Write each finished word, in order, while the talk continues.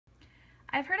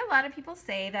I've heard a lot of people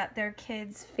say that their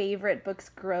kids' favorite books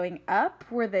growing up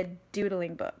were the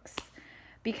doodling books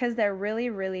because they're really,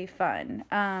 really fun.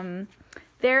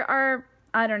 There are,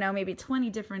 I don't know, maybe 20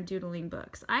 different doodling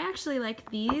books. I actually like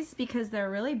these because they're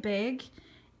really big,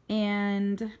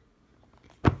 and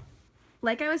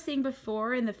like I was saying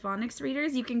before in the phonics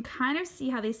readers, you can kind of see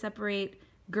how they separate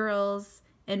girls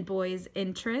and boys'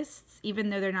 interests, even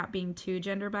though they're not being too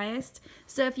gender biased.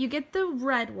 So if you get the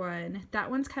red one,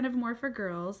 that one's kind of more for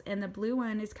girls, and the blue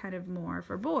one is kind of more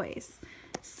for boys.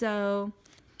 So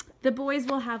the boys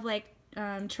will have like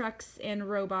trucks and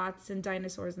robots and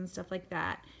dinosaurs and stuff like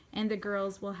that, and the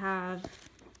girls will have,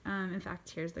 in fact,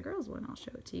 here's the girls one, I'll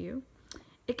show it to you.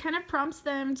 It kind of prompts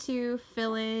them to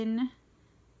fill in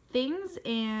things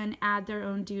and add their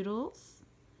own doodles.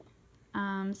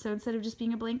 So instead of just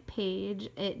being a blank page,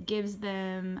 it gives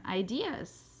them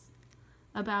ideas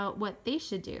about what they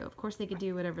should do. Of course, they could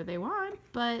do whatever they want,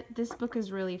 but this book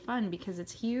is really fun because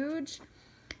it's huge.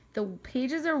 The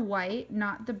pages are white,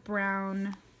 not the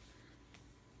brown.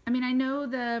 I mean, I know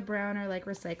the brown are like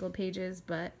recycled pages,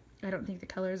 but I don't think the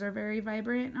colors are very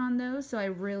vibrant on those, so I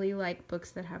really like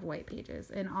books that have white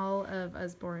pages, and all of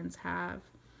Usborne's have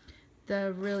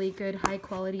the really good high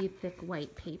quality thick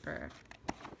white paper.